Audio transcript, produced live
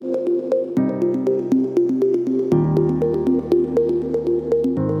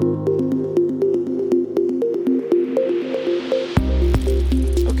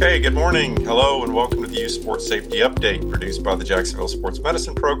Okay, good morning. Hello, and welcome to the Youth Sports Safety Update, produced by the Jacksonville Sports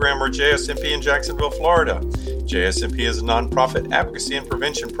Medicine Program, or JSMP, in Jacksonville, Florida. JSMP is a nonprofit advocacy and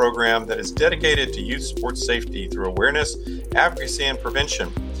prevention program that is dedicated to youth sports safety through awareness, advocacy, and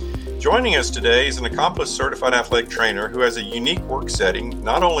prevention. Joining us today is an accomplished certified athletic trainer who has a unique work setting,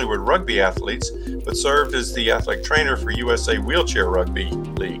 not only with rugby athletes, but served as the athletic trainer for USA Wheelchair Rugby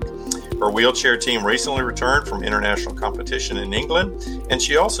League. Her wheelchair team recently returned from international competition in England, and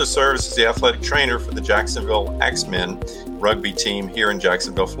she also serves as the athletic trainer for the Jacksonville Axemen rugby team here in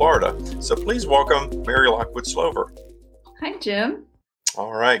Jacksonville, Florida. So please welcome Mary Lockwood Slover. Hi, Jim.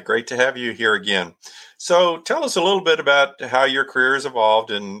 All right, great to have you here again. So tell us a little bit about how your career has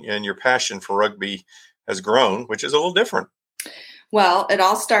evolved and your passion for rugby has grown, which is a little different. Well, it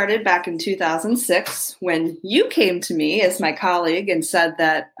all started back in 2006 when you came to me as my colleague and said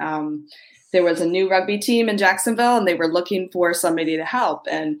that there was a new rugby team in Jacksonville and they were looking for somebody to help.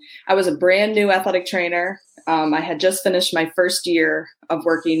 And I was a brand new athletic trainer. I had just finished my first year of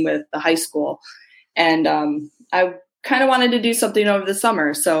working with the high school. And I kind of wanted to do something over the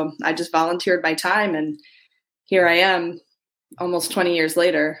summer. So I just volunteered my time. And here I am almost 20 years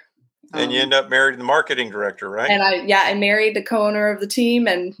later. And you end up married to the marketing director, right? And I married the co-owner of the team,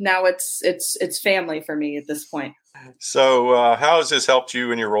 and now it's family for me at this point. So how has this helped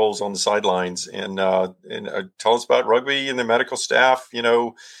you in your roles on the sidelines? And tell us about rugby and the medical staff. You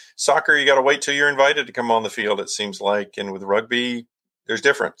know, soccer, you got to wait till you're invited to come on the field, it seems like. And with rugby, there's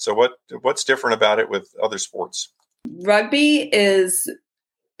different. So what's different about it with other sports? Rugby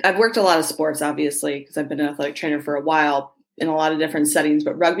I've worked a lot of sports, obviously, because I've been an athletic trainer for a while in a lot of different settings,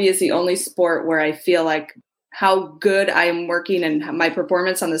 but rugby is the only sport where I feel like how good I am working and my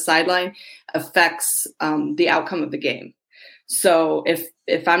performance on the sideline affects the outcome of the game. So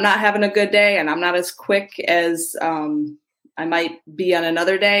if I'm not having a good day and I'm not as quick as I might be on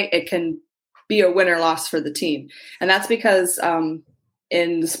another day, it can be a win or loss for the team. And that's because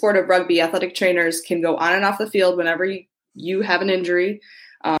in the sport of rugby, athletic trainers can go on and off the field whenever you have an injury.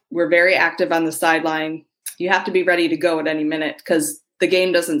 We're very active on the sideline. You have to be ready to go at any minute because the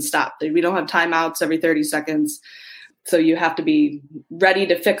game doesn't stop. We don't have timeouts every 30 seconds. So you have to be ready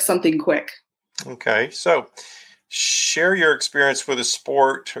to fix something quick. Okay. So share your experience with the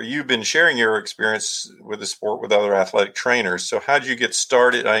sport, or you've been sharing your experience with the sport with other athletic trainers. So how did you get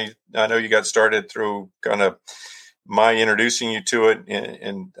started? I know you got started through kind of my introducing you to it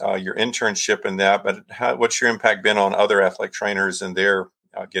and your internship in that, but what's your impact been on other athletic trainers and their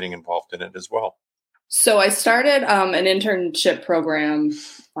getting involved in it as well? So I started an internship program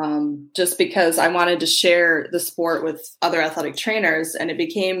just because I wanted to share the sport with other athletic trainers, and it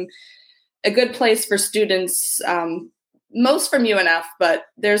became a good place for students, most from UNF, but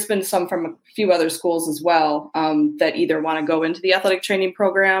there's been some from a few other schools as well that either want to go into the athletic training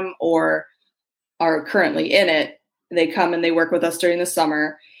program or are currently in it. They come and they work with us during the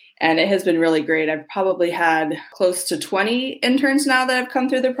summer, and it has been really great. I've probably had close to 20 interns now that have come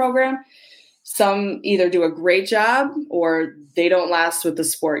through the program. Some either do a great job or they don't last with the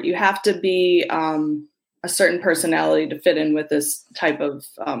sport. You have to be a certain personality to fit in with this type of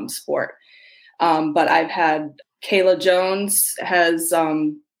sport. But I've had Kayla Jones has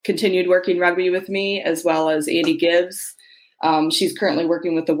continued working rugby with me, as well as Andy Gibbs. She's currently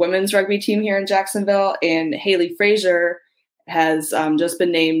working with the women's rugby team here in Jacksonville. And Haley Frazier has just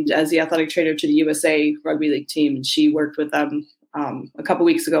been named as the athletic trainer to the USA Rugby League team. And she worked with them a couple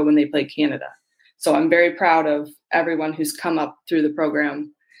weeks ago when they played Canada. So I'm very proud of everyone who's come up through the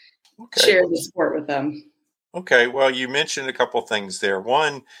program, share the sport with them. Okay. Well, you mentioned a couple things there.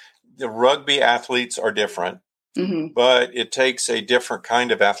 One, the rugby athletes are different, but it takes a different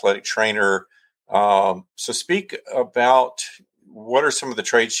kind of athletic trainer. So speak about what are some of the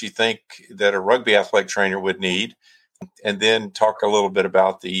traits you think that a rugby athletic trainer would need, and then talk a little bit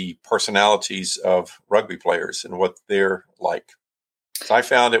about the personalities of rugby players and what they're like. So I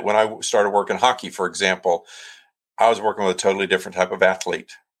found it when I started working hockey, for example, I was working with a totally different type of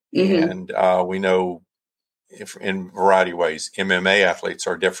athlete. And we know in a variety of ways, MMA athletes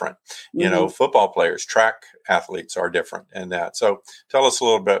are different. You know, football players, track athletes are different and that. So tell us a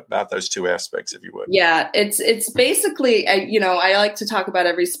little bit about those two aspects, if you would. Yeah, it's basically, I like to talk about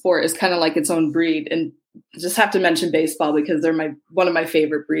every sport as kind of like its own breed. And just have to mention baseball because they're one of my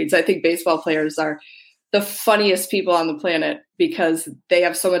favorite breeds. I think baseball players are the funniest people on the planet because they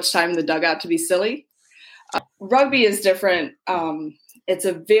have so much time in the dugout to be silly. Rugby is different. It's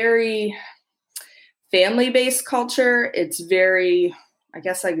a very family-based culture. It's very, I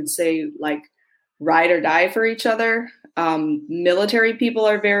guess I could say, like ride or die for each other. Military people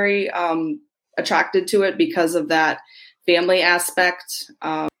are very attracted to it because of that family aspect.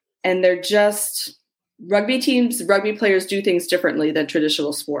 And they're just rugby players do things differently than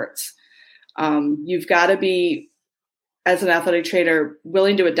traditional sports. You've got to be, as an athletic trainer,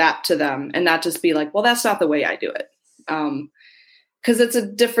 willing to adapt to them and not just be like, well, that's not the way I do it. Because it's a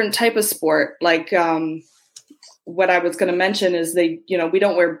different type of sport. Like what I was going to mention is they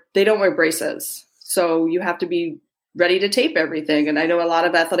don't wear braces. So you have to be ready to tape everything. And I know a lot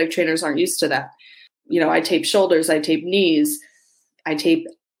of athletic trainers aren't used to that. I tape shoulders, I tape knees, I tape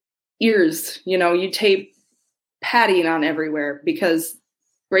ears, you tape padding on everywhere because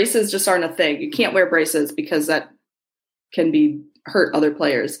braces just aren't a thing. You can't wear braces because that can hurt other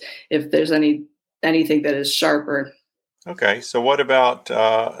players if there's anything that is sharper. Okay. So what about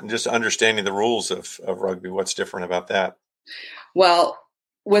just understanding the rules of rugby? What's different about that? Well,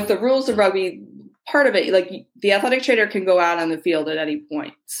 with the rules of rugby, part of it, like the athletic trainer can go out on the field at any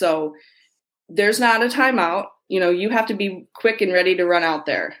point. So there's not a timeout. You have to be quick and ready to run out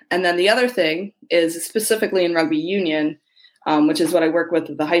there. And then the other thing is specifically in rugby union, which is what I work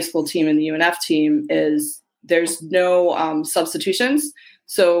with the high school team and the UNF team, is there's no substitutions.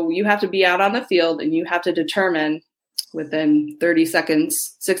 So you have to be out on the field and you have to determine within 30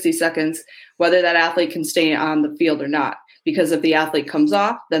 seconds, 60 seconds, whether that athlete can stay on the field or not. Because if the athlete comes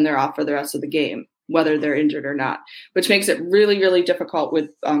off, then they're off for the rest of the game, whether they're injured or not, which makes it really, really difficult with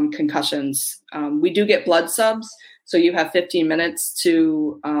concussions. We do get blood subs. So you have 15 minutes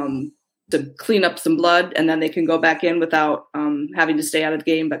to clean up some blood, and then they can go back in without having to stay out of the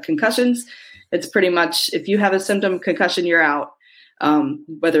game. But concussions, it's pretty much, if you have a symptom concussion, you're out,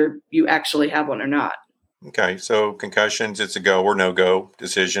 whether you actually have one or not. Okay. So concussions, it's a go or no go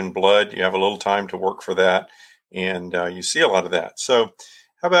decision. Blood, you have a little time to work for that. And you see a lot of that. So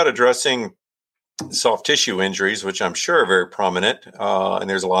how about addressing soft tissue injuries, which I'm sure are very prominent, and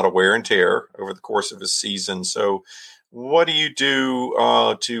there's a lot of wear and tear over the course of a season. So what do you do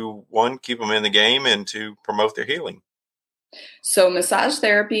to, one, keep them in the game and to promote their healing? So massage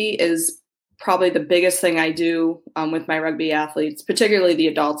therapy is probably the biggest thing I do with my rugby athletes, particularly the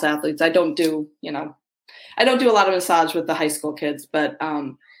adults athletes. I don't do a lot of massage with the high school kids, but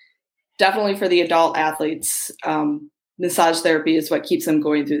definitely for the adult athletes, massage therapy is what keeps them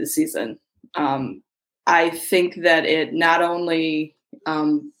going through the season. I think that it not only,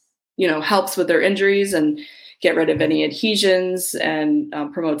 helps with their injuries and get rid of any adhesions and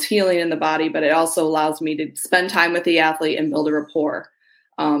promotes healing in the body, but it also allows me to spend time with the athlete and build a rapport.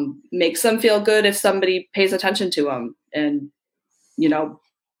 Makes them feel good if somebody pays attention to them and,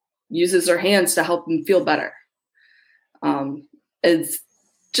 uses their hands to help them feel better. It's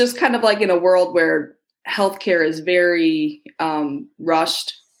just kind of like in a world where healthcare is very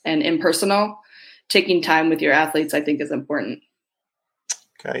rushed and impersonal, taking time with your athletes, I think, is important.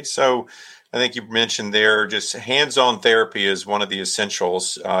 Okay. So I think you mentioned there just hands-on therapy is one of the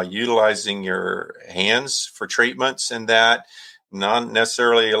essentials, utilizing your hands for treatments and that, not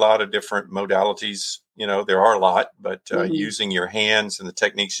necessarily a lot of different modalities. There are a lot, but using your hands and the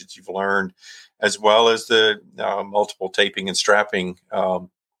techniques that you've learned, as well as the multiple taping and strapping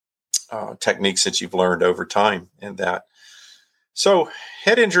techniques that you've learned over time in that. So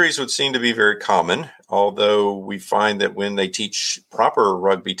head injuries would seem to be very common, although we find that when they teach proper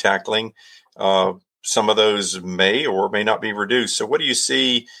rugby tackling, some of those may or may not be reduced. So what do you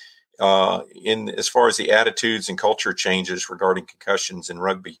see in as far as the attitudes and culture changes regarding concussions in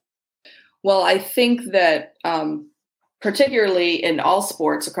rugby? Well, I think that particularly in all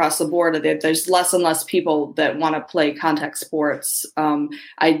sports across the board, there's less and less people that want to play contact sports.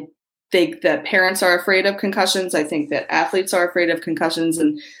 I think that parents are afraid of concussions. I think that athletes are afraid of concussions,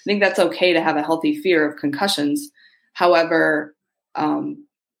 and I think that's okay to have a healthy fear of concussions. However,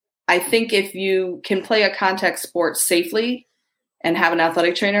 I think if you can play a contact sport safely and have an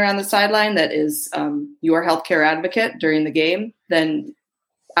athletic trainer on the sideline that is your healthcare advocate during the game, then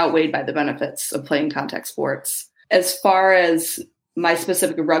outweighed by the benefits of playing contact sports. As far as my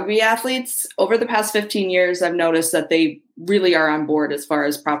specific rugby athletes, over the past 15 years, I've noticed that they really are on board as far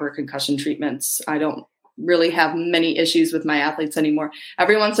as proper concussion treatments. I don't really have many issues with my athletes anymore.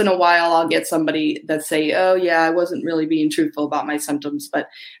 Every once in a while, I'll get somebody that say, oh yeah, I wasn't really being truthful about my symptoms. But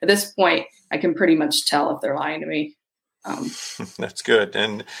at this point, I can pretty much tell if they're lying to me. That's good.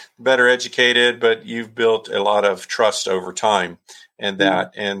 And better educated, but you've built a lot of trust over time. And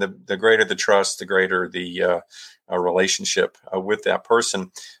that, and the greater the trust, the greater the relationship with that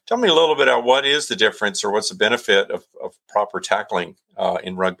person. Tell me a little bit about what is the difference or what's the benefit of proper tackling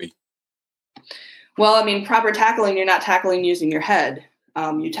in rugby? Well, I mean, proper tackling, you're not tackling using your head.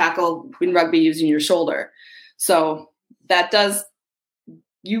 You tackle in rugby using your shoulder. So that does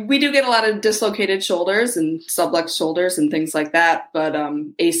we do get a lot of dislocated shoulders and subluxed shoulders and things like that, but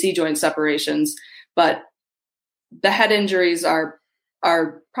AC joint separations. But the head injuries are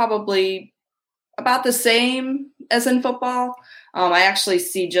probably about the same as in football. I actually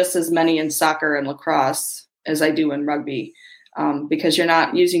see just as many in soccer and lacrosse as I do in rugby, because you're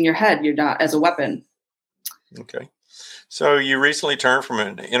not using your head. You're not as a weapon. Okay. So you recently turned from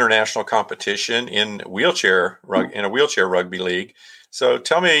an international competition in a wheelchair rugby league. So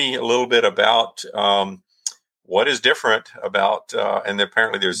tell me a little bit about what is different about, and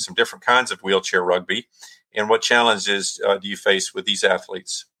apparently there's some different kinds of wheelchair rugby, and what challenges do you face with these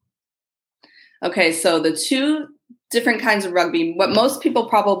athletes? Okay, so the two different kinds of rugby, what most people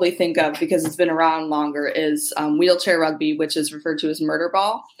probably think of because it's been around longer is wheelchair rugby, which is referred to as murder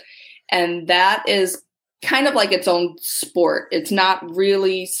ball. And that is kind of like its own sport. It's not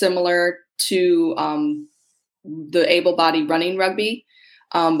really similar to the able-bodied running rugby,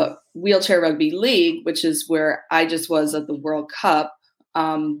 but wheelchair rugby league, which is where I just was at the World Cup,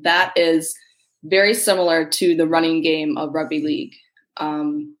 that is very similar to the running game of rugby league.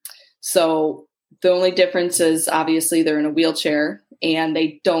 So the only difference is obviously they're in a wheelchair and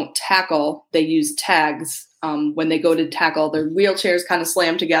they don't tackle. They use tags. When they go to tackle, their wheelchairs kind of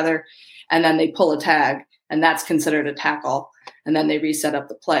slam together and then they pull a tag, and that's considered a tackle. And then they reset up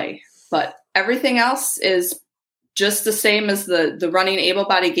the play. But everything else is just the same as the running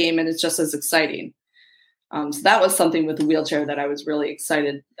able-bodied game, and it's just as exciting. So that was something with the wheelchair that I was really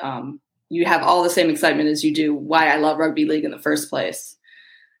excited. You have all the same excitement as you do why I love rugby league in the first place.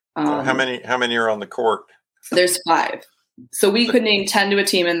 How many are on the court? There's 5. So we could name 10 to a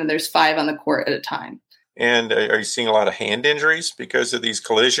team, and then there's 5 on the court at a time. And are you seeing a lot of hand injuries because of these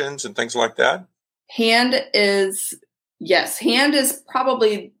collisions and things like that? Hand is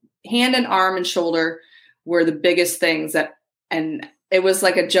probably hand and arm and shoulder were the biggest things and it was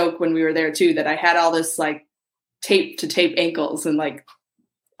like a joke when we were there too, that I had all this like tape to tape ankles, and like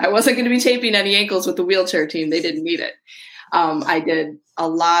I wasn't going to be taping any ankles with the wheelchair team. They didn't need it. I did a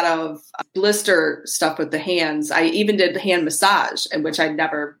lot of blister stuff with the hands. I even did hand massage, which I'd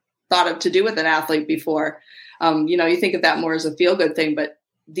never thought of to do with an athlete before. You think of that more as a feel-good thing, but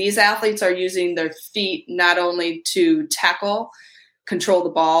these athletes are using their feet not only to tackle, control the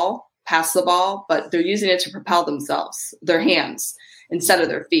ball, pass the ball, but they're using it to propel themselves, their hands, instead of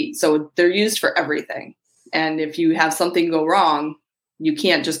their feet. So they're used for everything. And if you have something go wrong, you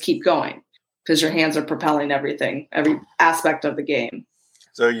can't just keep going because your hands are propelling everything, every aspect of the game.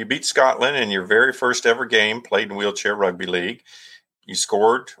 So you beat Scotland in your very first ever game played in wheelchair rugby league. You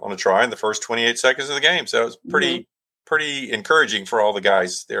scored on a try in the first 28 seconds of the game. So it was pretty encouraging for all the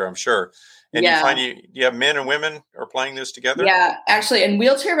guys there, I'm sure. And you find you have men and women are playing this together? Yeah, actually, and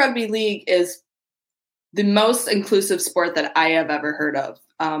wheelchair rugby league is the most inclusive sport that I have ever heard of.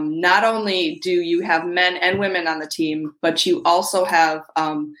 Not only do you have men and women on the team, but you also have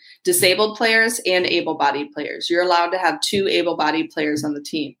disabled players and able-bodied players. You're allowed to have 2 able-bodied players on the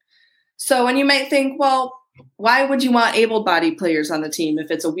team. So, and you might think, well, why would you want able-bodied players on the team if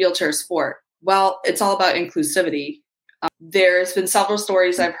it's a wheelchair sport? Well, it's all about inclusivity. There's been several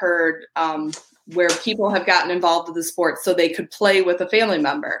stories I've heard where people have gotten involved with the sport so they could play with a family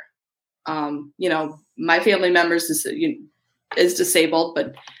member. My family member is disabled,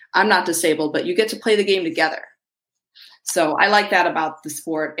 but I'm not disabled, but you get to play the game together. So I like that about the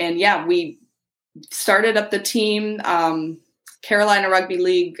sport. And yeah, we started up the team. Carolina Rugby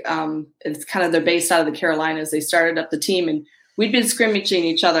League, it's kind of they're based out of the Carolinas. They started up the team, and we'd been scrimmaging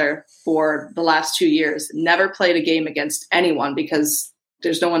each other for the last 2 years. Never played a game against anyone because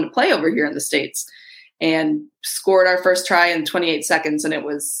there's no one to play over here in the States. And scored our first try in 28 seconds, and it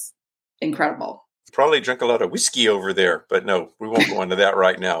was incredible. Probably drink a lot of whiskey over there, but no, we won't go into that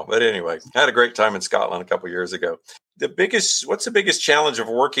right now. But anyway, I had a great time in Scotland a couple of years ago. What's the biggest challenge of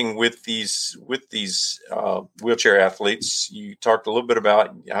working with these wheelchair athletes? You talked a little bit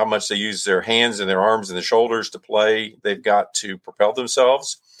about how much they use their hands and their arms and their shoulders to play. They've got to propel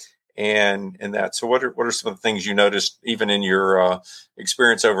themselves, and that. So, what are some of the things you noticed, even in your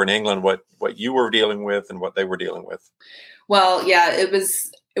experience over in England? What you were dealing with and what they were dealing with? Well, yeah, it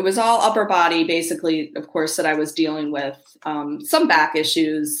was all upper body, basically, of course, that I was dealing with. Some back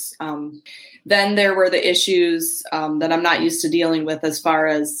issues. Then there were the issues that I'm not used to dealing with as far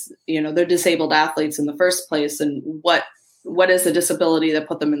as, they're disabled athletes in the first place. And what is the disability that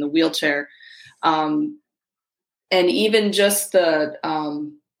put them in the wheelchair? And even just the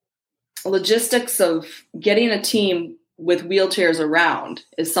logistics of getting a team with wheelchairs around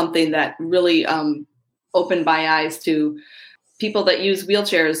is something that really opened my eyes to people that use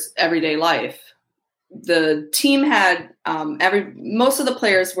wheelchairs everyday life. the team had most of the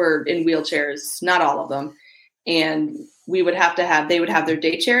players were in wheelchairs, not all of them. And they would have their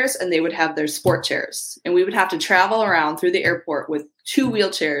day chairs and they would have their sport chairs. And we would have to travel around through the airport with 2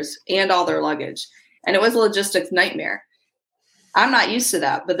 wheelchairs and all their luggage. And it was a logistics nightmare. I'm not used to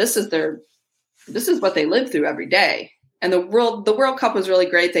that, but this is what they live through every day. And the World Cup was really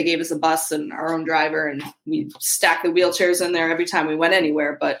great. They gave us a bus and our own driver, and we stacked the wheelchairs in there every time we went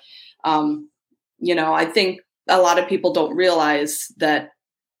anywhere. But, I think a lot of people don't realize that,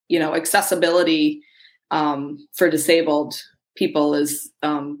 accessibility for disabled people is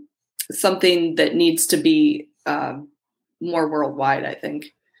something that needs to be more worldwide, I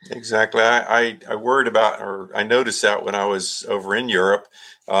think. Exactly. I worried about, or I noticed that when I was over in Europe,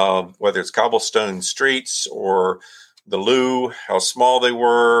 whether it's cobblestone streets or the loo, how small they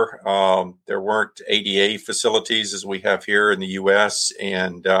were. There weren't ADA facilities as we have here in the U.S.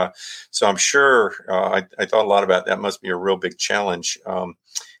 And so I'm sure I thought a lot about that. Must be a real big challenge.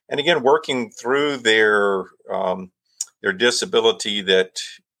 And again, working through their disability that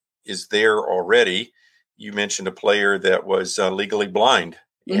is there already. You mentioned a player that was legally blind.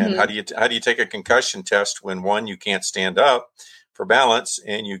 And how do you take a concussion test when, one, you can't stand up for balance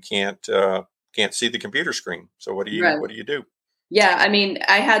and you can't see the computer screen? So what do you do? Yeah, I mean,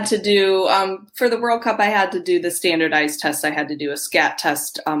 I had to do for the World Cup. I had to do the standardized test. I had to do a SCAT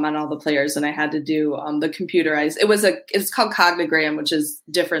test on all the players, and I had to do the computerized. It's called Cognigram, which is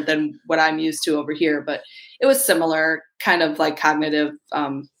different than what I'm used to over here, but it was similar, kind of like cognitive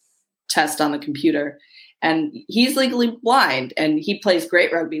test on the computer. And he's legally blind, and he plays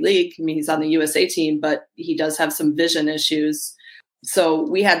great rugby league. I mean, he's on the USA team, but he does have some vision issues. So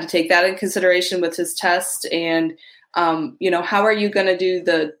we had to take that in consideration with his test. And, how are you going to do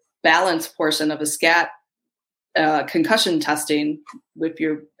the balance portion of a SCAT concussion testing with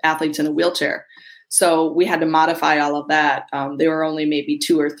your athletes in a wheelchair? So we had to modify all of that. There were only maybe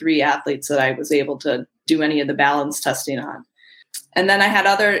 2 or 3 athletes that I was able to do any of the balance testing on. And then I had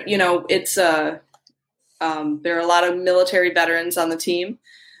other, there are a lot of military veterans on the team.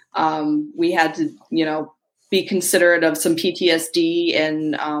 We had to, be considerate of some PTSD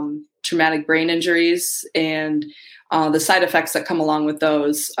and traumatic brain injuries and the side effects that come along with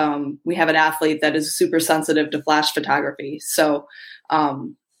those. We have an athlete that is super sensitive to flash photography. So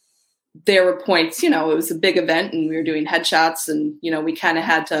there were points, it was a big event and we were doing headshots and, we kind of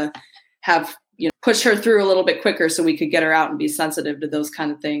had to have, push her through a little bit quicker so we could get her out and be sensitive to those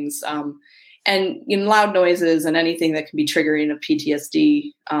kind of things. And loud noises and anything that can be triggering of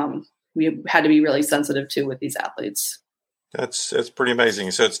PTSD, we had to be really sensitive to with these athletes. That's pretty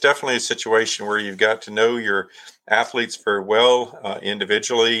amazing. So it's definitely a situation where you've got to know your athletes very well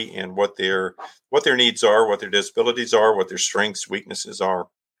individually and what their needs are, what their disabilities are, what their strengths, weaknesses are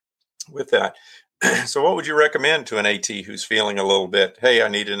with that. So what would you recommend to an AT who's feeling a little bit, hey, I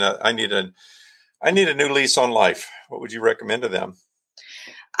need a new lease on life? What would you recommend to them?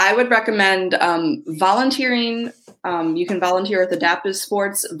 I would recommend volunteering. You can volunteer with adaptive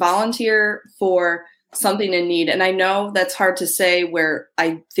sports, volunteer for something in need. And I know that's hard to say, where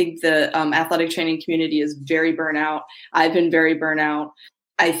I think the athletic training community is very burnout. I've been very burnout.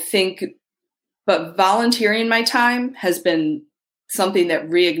 But volunteering my time has been something that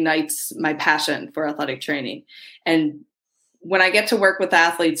reignites my passion for athletic training. And when I get to work with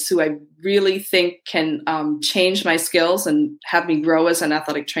athletes who I really think can change my skills and have me grow as an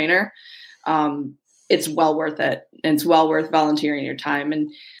athletic trainer, it's well worth it. And it's well worth volunteering your time.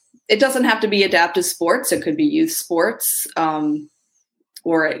 And it doesn't have to be adaptive sports. It could be youth sports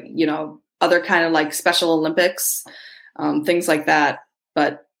or, other kind of like Special Olympics, things like that.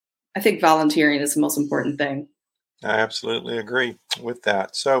 But I think volunteering is the most important thing. I absolutely agree with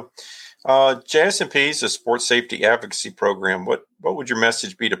that. So JSMP is a sports safety advocacy program. What would your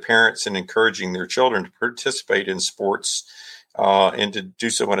message be to parents in encouraging their children to participate in sports and to do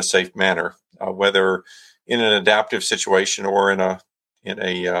so in a safe manner, whether in an adaptive situation or in a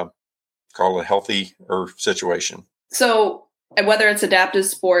call it a healthy situation? So whether it's adaptive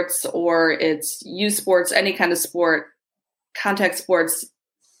sports or it's youth sports, any kind of sport, contact sports,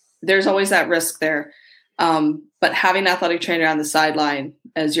 there's always that risk there. But having an athletic trainer on the sideline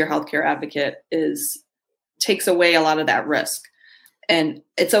as your healthcare advocate takes away a lot of that risk. And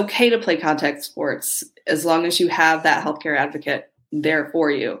it's okay to play contact sports as long as you have that healthcare advocate there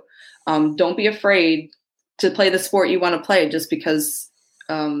for you. Don't be afraid to play the sport you want to play just because,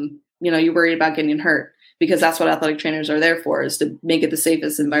 you're worried about getting hurt, because that's what athletic trainers are there for, is to make it the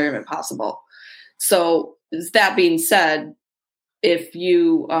safest environment possible. So that being said, if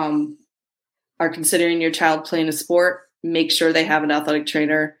you are considering your child playing a sport, make sure they have an athletic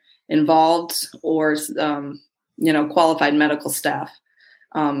trainer involved or, qualified medical staff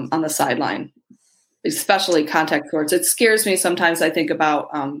on the sideline, especially contact sports. It scares me sometimes. I think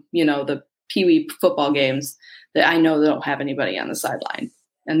about, the Pee Wee football games that I know they don't have anybody on the sideline.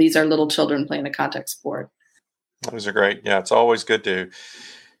 And these are little children playing a contact sport. Those are great. Yeah, it's always,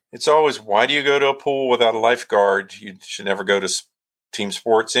 why do you go to a pool without a lifeguard? You should never go to team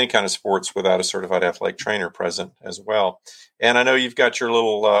sports, any kind of sports, without a certified athletic trainer present as well. And I know you've got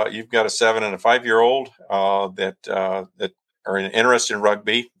your you've got a 7 and a 5-year-old that are interested in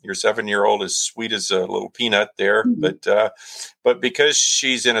rugby. Your 7-year-old is sweet as a little peanut there, mm-hmm. but because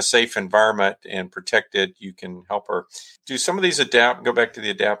she's in a safe environment and protected, you can help her. Do some of these go back to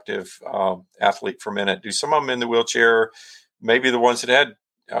the adaptive athlete for a minute. Do some of them in the wheelchair, maybe the ones that had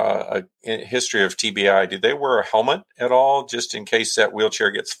a history of TBI, do they wear a helmet at all just in case that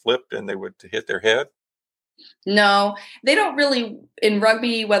wheelchair gets flipped and they would hit their head? No, they don't really. In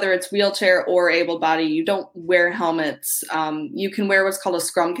rugby, whether it's wheelchair or able body, you don't wear helmets. You can wear what's called a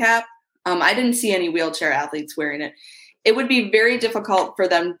scrum cap. I didn't see any wheelchair athletes wearing it. It would be very difficult for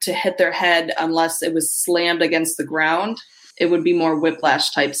them to hit their head unless it was slammed against the ground. It would be more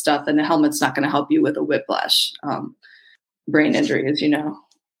whiplash type stuff, and the helmet's not going to help you with a whiplash brain injury, as you know.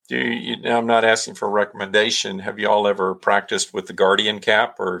 I'm not asking for a recommendation. Have you all ever practiced with the Guardian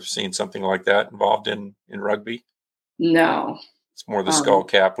cap or seen something like that involved in rugby? No. It's more the skull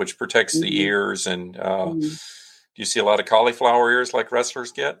cap, which protects the ears. And do you see a lot of cauliflower ears like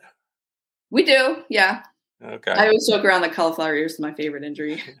wrestlers get? We do, yeah. Okay. I always joke around that cauliflower ears is my favorite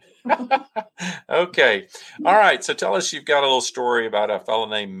injury. Okay. All right. So tell us, you've got a little story about a fellow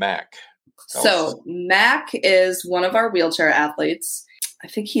named Mac. Mac is one of our wheelchair athletes. I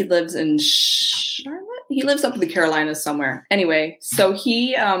think he lives in Charlotte. He lives up in the Carolinas somewhere. Anyway, so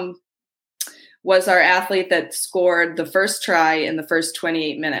he was our athlete that scored the first try in the first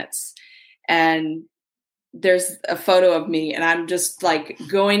 28 minutes. And there's a photo of me, and I'm just like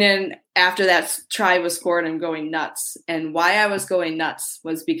going in after that try was scored and going nuts. And why I was going nuts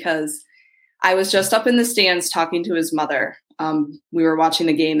was because I was just up in the stands talking to his mother. We were watching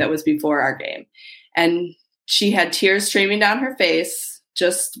a game that was before our game. And she had tears streaming down her face,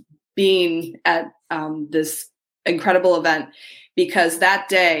 just being at this incredible event, because that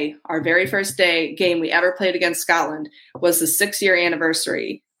day, our very first game we ever played against Scotland, was the 6-year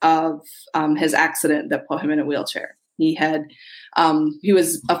anniversary of his accident that put him in a wheelchair. He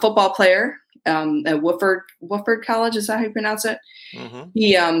was a football player at Wofford College. Is that how you pronounce it? Mm-hmm.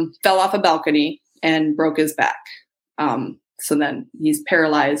 He fell off a balcony and broke his back. So then he's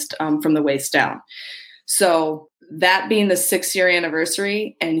paralyzed from the waist down. So that being the 6-year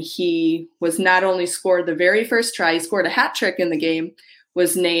anniversary, and he was not only scored the very first try, he scored a hat trick in the game,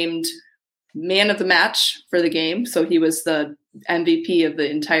 was named man of the match for the game. So he was the MVP of the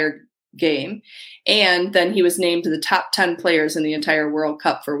entire game. And then he was named to the top 10 players in the entire World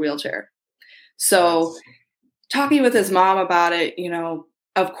Cup for wheelchair. So talking with his mom about it,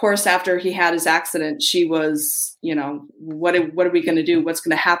 of course, after he had his accident, she was, what are we going to do? What's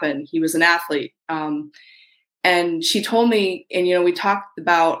going to happen? He was an athlete. And she told me, and, we talked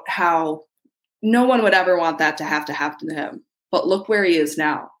about how no one would ever want that to happen to him. But look where he is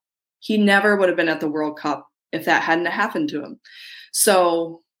now. He never would have been at the World Cup if that hadn't happened to him.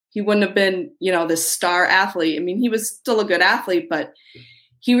 So he wouldn't have been, this star athlete. I mean, he was still a good athlete, but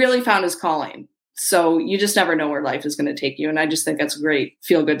he really found his calling. So you just never know where life is going to take you. And I just think that's a great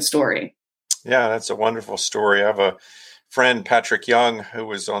feel-good story. Yeah, that's a wonderful story. I have a friend, Patrick Young, who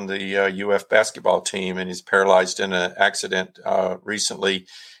was on the UF basketball team, and he's paralyzed in an accident recently.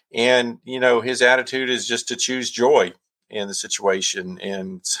 And, his attitude is just to choose joy in the situation.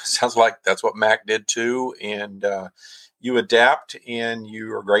 And it sounds like that's what Mac did too. And you adapt, and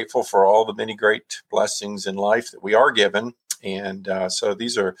you are grateful for all the many great blessings in life that we are given. And so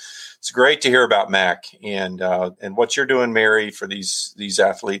it's great to hear about Mac, and what you're doing, Mary, for these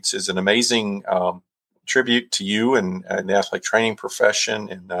athletes is an amazing tribute to you and the athletic training profession.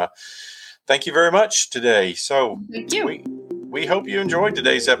 And thank you very much today. So thank you. We hope you enjoyed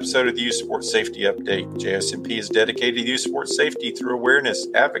today's episode of the Youth Sports Safety Update. JSMP is dedicated to youth sports safety through awareness,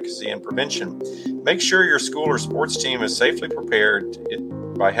 advocacy, and prevention. Make sure your school or sports team is safely prepared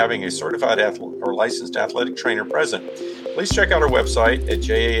by having a certified athlete or licensed athletic trainer present. Please check out our website at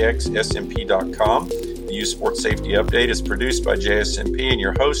jaxsmp.com. The Youth Sports Safety Update is produced by JSMP, and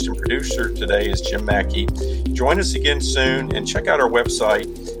your host and producer today is Jim Mackey. Join us again soon, and check out our website.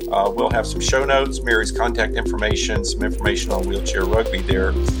 We'll have some show notes, Mary's contact information, some information on wheelchair rugby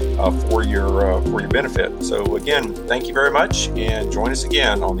there for your benefit. So again, thank you very much, and join us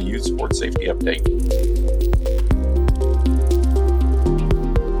again on the Youth Sports Safety Update.